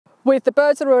With the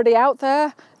birds that are already out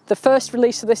there, the first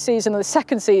release of this season and the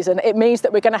second season, it means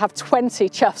that we're going to have 20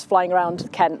 choughs flying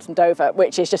around Kent and Dover,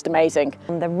 which is just amazing.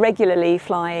 They're regularly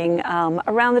flying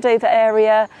around the Dover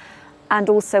area and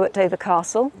also at Dover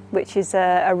Castle, which is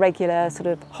a regular sort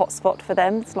of hotspot for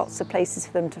them. There's lots of places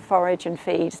for them to forage and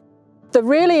feed. The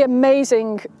really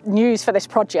amazing news for this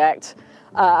project,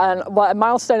 and a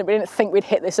milestone that we didn't think we'd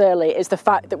hit this early, is the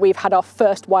fact that we've had our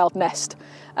first wild nest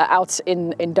out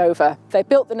in Dover. They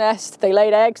built the nest, they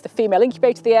laid eggs, the female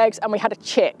incubated the eggs, and we had a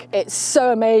chick. It's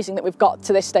so amazing that we've got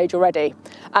to this stage already.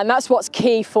 And that's what's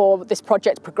key for this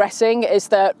project progressing, is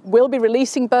that we'll be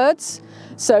releasing birds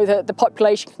so that the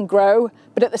population can grow,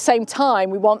 but at the same time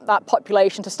we want that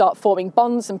population to start forming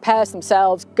bonds and pairs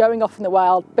themselves, going off in the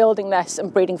wild, building nests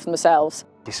and breeding for themselves.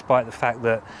 Despite the fact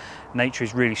that nature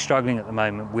is really struggling at the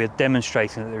moment, we're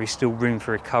demonstrating that there is still room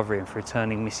for recovery and for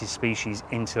returning missing species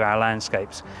into our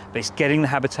landscapes. But it's getting the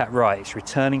habitat right, it's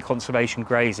returning conservation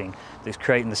grazing that's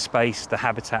creating the space, the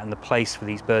habitat and the place for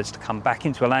these birds to come back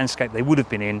into a landscape they would have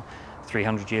been in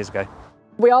 300 years ago.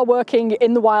 We are working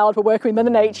in the wild, we're working with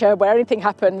Mother Nature where anything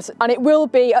happens, and it will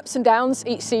be ups and downs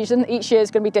each season. Each year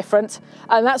is going to be different,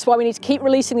 and that's why we need to keep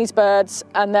releasing these birds,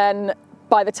 and then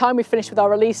by the time we finish with our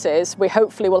releases, we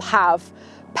hopefully will have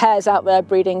pairs out there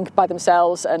breeding by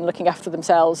themselves and looking after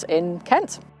themselves in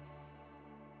Kent.